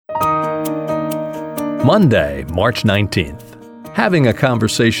Monday, March 19th. Having a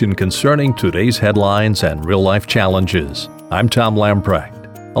conversation concerning today's headlines and real-life challenges. I'm Tom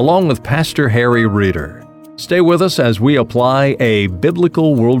Lamprecht, along with Pastor Harry Reeder. Stay with us as we apply a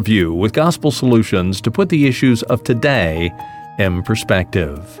biblical worldview with gospel solutions to put the issues of today in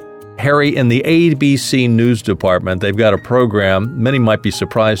perspective. Harry, in the ABC News Department, they've got a program many might be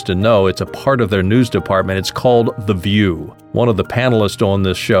surprised to know it's a part of their news department. It's called The View. One of the panelists on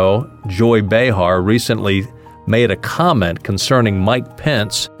this show, Joy Behar, recently made a comment concerning Mike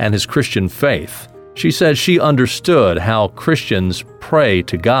Pence and his Christian faith. She said she understood how Christians pray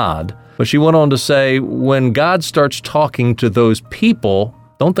to God, but she went on to say, when God starts talking to those people,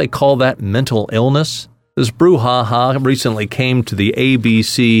 don't they call that mental illness? This brouhaha recently came to the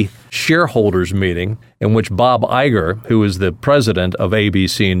ABC shareholders meeting in which Bob Iger, who is the president of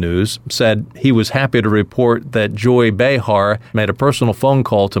ABC News, said he was happy to report that Joy Behar made a personal phone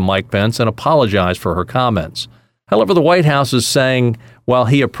call to Mike Pence and apologized for her comments. However, the White House is saying while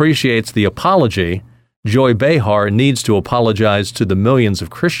he appreciates the apology, Joy Behar needs to apologize to the millions of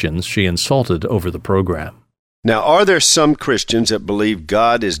Christians she insulted over the program. Now, are there some Christians that believe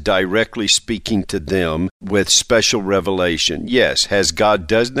God is directly speaking to them with special revelation? Yes. Has God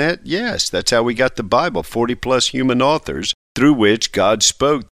done that? Yes. That's how we got the Bible, 40-plus human authors through which God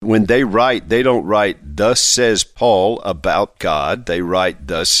spoke. When they write, they don't write, thus says Paul about God. They write,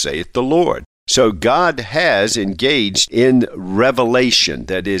 thus saith the Lord. So God has engaged in revelation.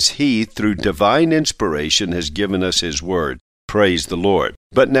 That is, He, through divine inspiration, has given us His Word. Praise the Lord.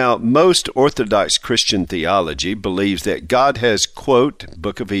 But now, most Orthodox Christian theology believes that God has, quote,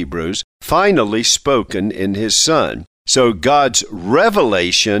 Book of Hebrews, finally spoken in His Son. So God's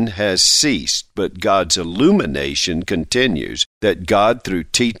revelation has ceased, but God's illumination continues. That God, through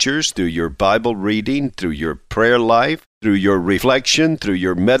teachers, through your Bible reading, through your prayer life, through your reflection, through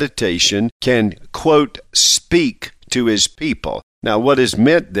your meditation, can, quote, speak to His people. Now, what is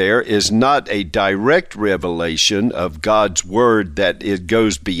meant there is not a direct revelation of God's Word that it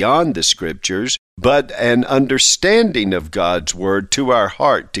goes beyond the Scriptures, but an understanding of God's Word to our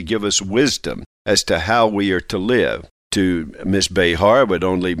heart to give us wisdom as to how we are to live. To Miss Behar, I would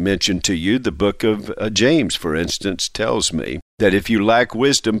only mention to you the book of James, for instance, tells me that if you lack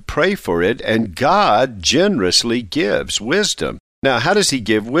wisdom, pray for it, and God generously gives wisdom. Now, how does He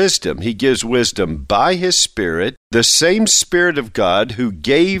give wisdom? He gives wisdom by His Spirit, the same Spirit of God who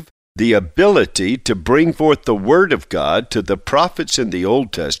gave the ability to bring forth the Word of God to the prophets in the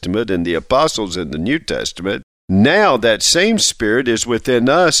Old Testament and the apostles in the New Testament. Now that same Spirit is within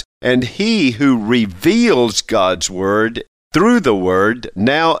us, and He who reveals God's Word through the Word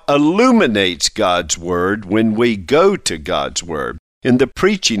now illuminates God's Word when we go to God's Word. In the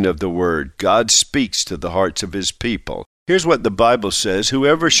preaching of the Word, God speaks to the hearts of His people. Here's what the Bible says,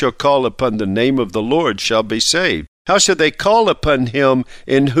 whoever shall call upon the name of the Lord shall be saved. How shall they call upon Him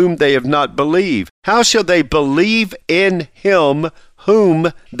in whom they have not believed? How shall they believe in Him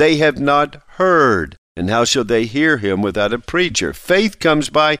whom they have not heard? And how shall they hear Him without a preacher? Faith comes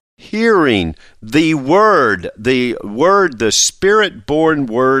by hearing the Word, the Spirit-born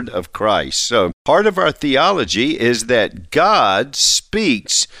Word of Christ. So part of our theology is that God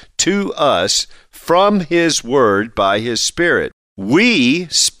speaks to us from His Word by His Spirit. We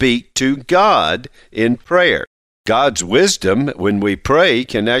speak to God in prayer. God's wisdom, when we pray,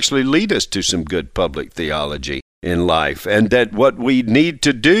 can actually lead us to some good public theology in life. And that what we need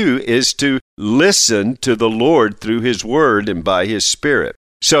to do is to listen to the Lord through His Word and by His Spirit.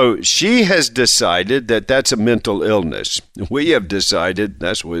 So she has decided that that's a mental illness. We have decided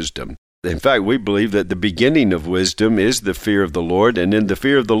that's wisdom. In fact, we believe that the beginning of wisdom is the fear of the Lord, and in the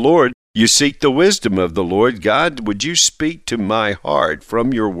fear of the Lord, you seek the wisdom of the Lord. God, would you speak to my heart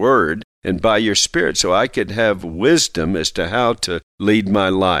from your Word and by your Spirit so I could have wisdom as to how to lead my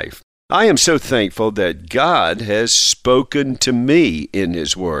life? I am so thankful that God has spoken to me in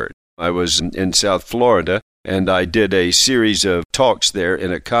His Word. I was in South Florida, and I did a series of talks there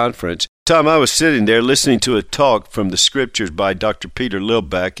in a conference. Tom, I was sitting there listening to a talk from the Scriptures by Dr. Peter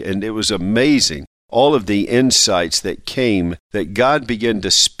Lilbeck, and it was amazing. All of the insights that came, that God began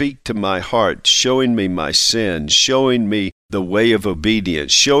to speak to my heart, showing me my sins, showing me the way of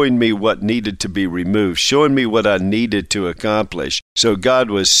obedience, showing me what needed to be removed, showing me what I needed to accomplish. So God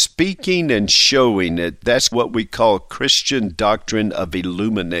was speaking and showing it. That's what we call Christian doctrine of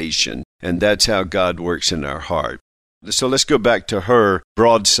illumination, and that's how God works in our heart. So let's go back to her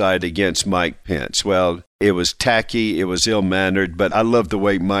broadside against Mike Pence. Well, it was tacky, it was ill-mannered, but I love the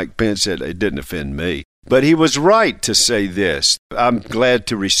way Mike Pence said it didn't offend me. But he was right to say this. I'm glad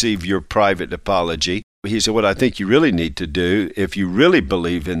to receive your private apology. He said, what I think you really need to do, if you really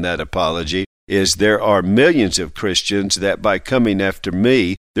believe in that apology, is there are millions of Christians that by coming after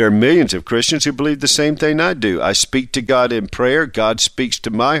me, there are millions of Christians who believe the same thing I do. I speak to God in prayer. God speaks to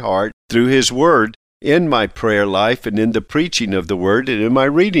my heart through His Word in my prayer life and in the preaching of the Word and in my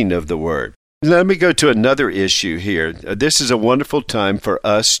reading of the Word. Let me go to another issue here. This is a wonderful time for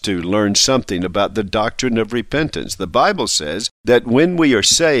us to learn something about the doctrine of repentance. The Bible says that when we are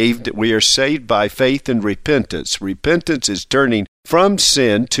saved by faith and repentance. Repentance is turning from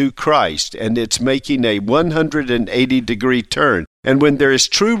sin to Christ, and it's making a 180-degree turn. And when there is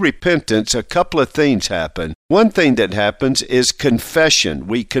true repentance, a couple of things happen. One thing that happens is confession.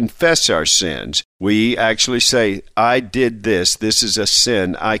 We confess our sins. We actually say, I did this. This is a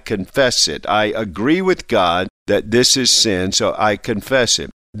sin. I confess it. I agree with God that this is sin, so I confess it.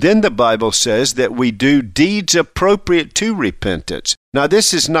 Then the Bible says that we do deeds appropriate to repentance. Now,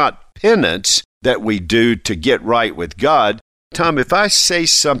 this is not penance that we do to get right with God. Tom, if I say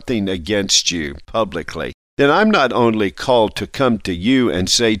something against you publicly, then I'm not only called to come to you and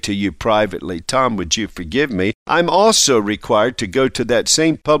say to you privately, Tom, would you forgive me? I'm also required to go to that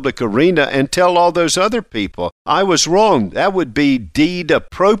same public arena and tell all those other people, I was wrong. That would be deed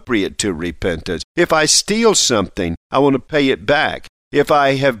appropriate to repentance. If I steal something, I want to pay it back. If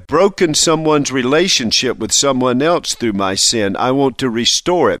I have broken someone's relationship with someone else through my sin, I want to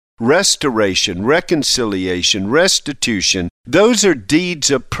restore it. Restoration, reconciliation, restitution, those are deeds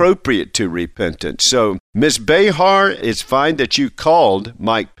appropriate to repentance. So, Ms. Behar, it's fine that you called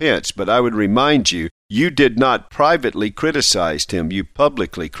Mike Pence, but I would remind you, you did not privately criticize him. You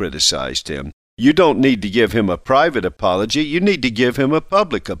publicly criticized him. You don't need to give him a private apology. You need to give him a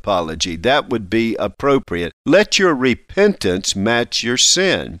public apology. That would be appropriate. Let your repentance match your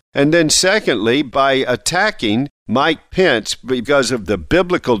sin. And then secondly, by attacking Mike Pence because of the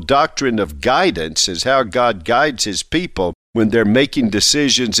biblical doctrine of guidance, is how God guides His people when they're making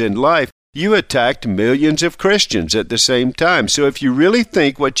decisions in life, you attacked millions of Christians at the same time. So if you really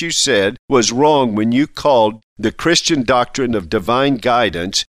think what you said was wrong when you called the Christian doctrine of divine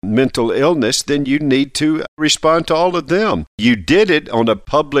guidance mental illness, then you need to respond to all of them. You did it on a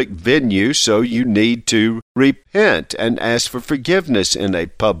public venue, so you need to repent and ask for forgiveness in a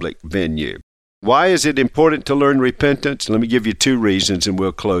public venue. Why is it important to learn repentance? Let me give you two reasons, and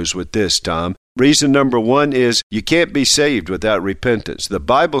we'll close with this, Tom. Reason number one is you can't be saved without repentance. The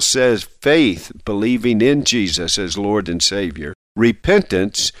Bible says faith, believing in Jesus as Lord and Savior.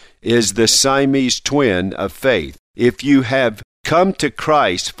 Repentance is the Siamese twin of faith. If you have come to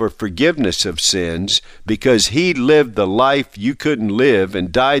Christ for forgiveness of sins because He lived the life you couldn't live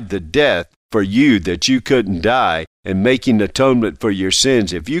and died the death for you that you couldn't die, and making atonement for your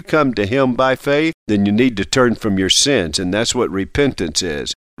sins, if you come to Him by faith, then you need to turn from your sins, and that's what repentance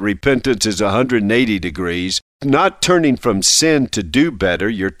is. Repentance is 180 degrees, not turning from sin to do better,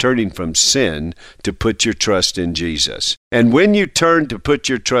 you're turning from sin to put your trust in Jesus. And when you turn to put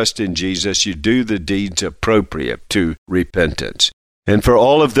your trust in Jesus, you do the deeds appropriate to repentance. And for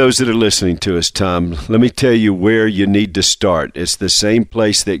all of those that are listening to us, Tom, let me tell you where you need to start. It's the same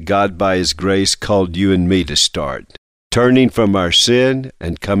place that God, by His grace, called you and me to start. Turning from our sin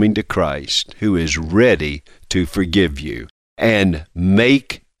and coming to Christ, who is ready to forgive you and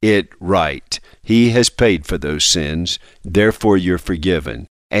make it right. He has paid for those sins, therefore you're forgiven.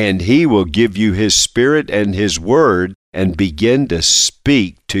 And He will give you His Spirit and His Word and begin to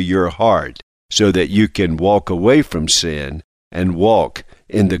speak to your heart so that you can walk away from sin and walk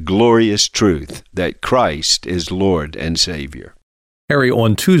in the glorious truth that Christ is Lord and Savior. Harry,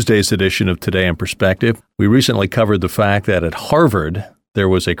 on Tuesday's edition of Today in Perspective, we recently covered the fact that at Harvard, there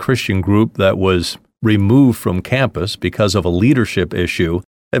was a Christian group that was removed from campus because of a leadership issue.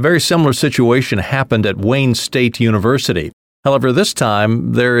 A very similar situation happened at Wayne State University. However, this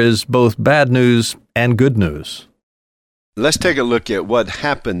time, there is both bad news and good news. Let's take a look at what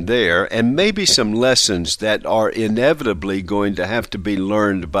happened there and maybe some lessons that are inevitably going to have to be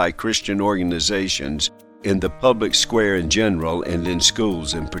learned by Christian organizations in the public square in general and in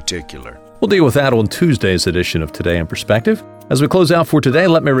schools in particular. We'll deal with that on Tuesday's edition of Today in Perspective. As we close out for today,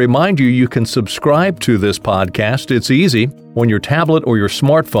 let me remind you, you can subscribe to this podcast. It's easy. On your tablet or your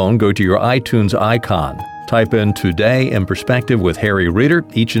smartphone, go to your iTunes icon. Type in Today in Perspective with Harry Reeder.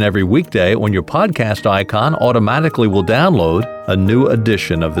 Each and every weekday on your podcast icon automatically will download a new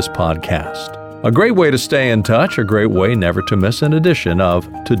edition of this podcast. A great way to stay in touch, a great way never to miss an edition of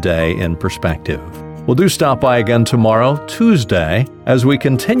Today in Perspective. Well, do stop by again tomorrow, Tuesday, as we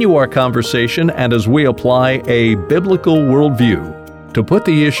continue our conversation and as we apply a biblical worldview to put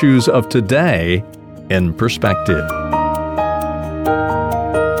the issues of today in perspective.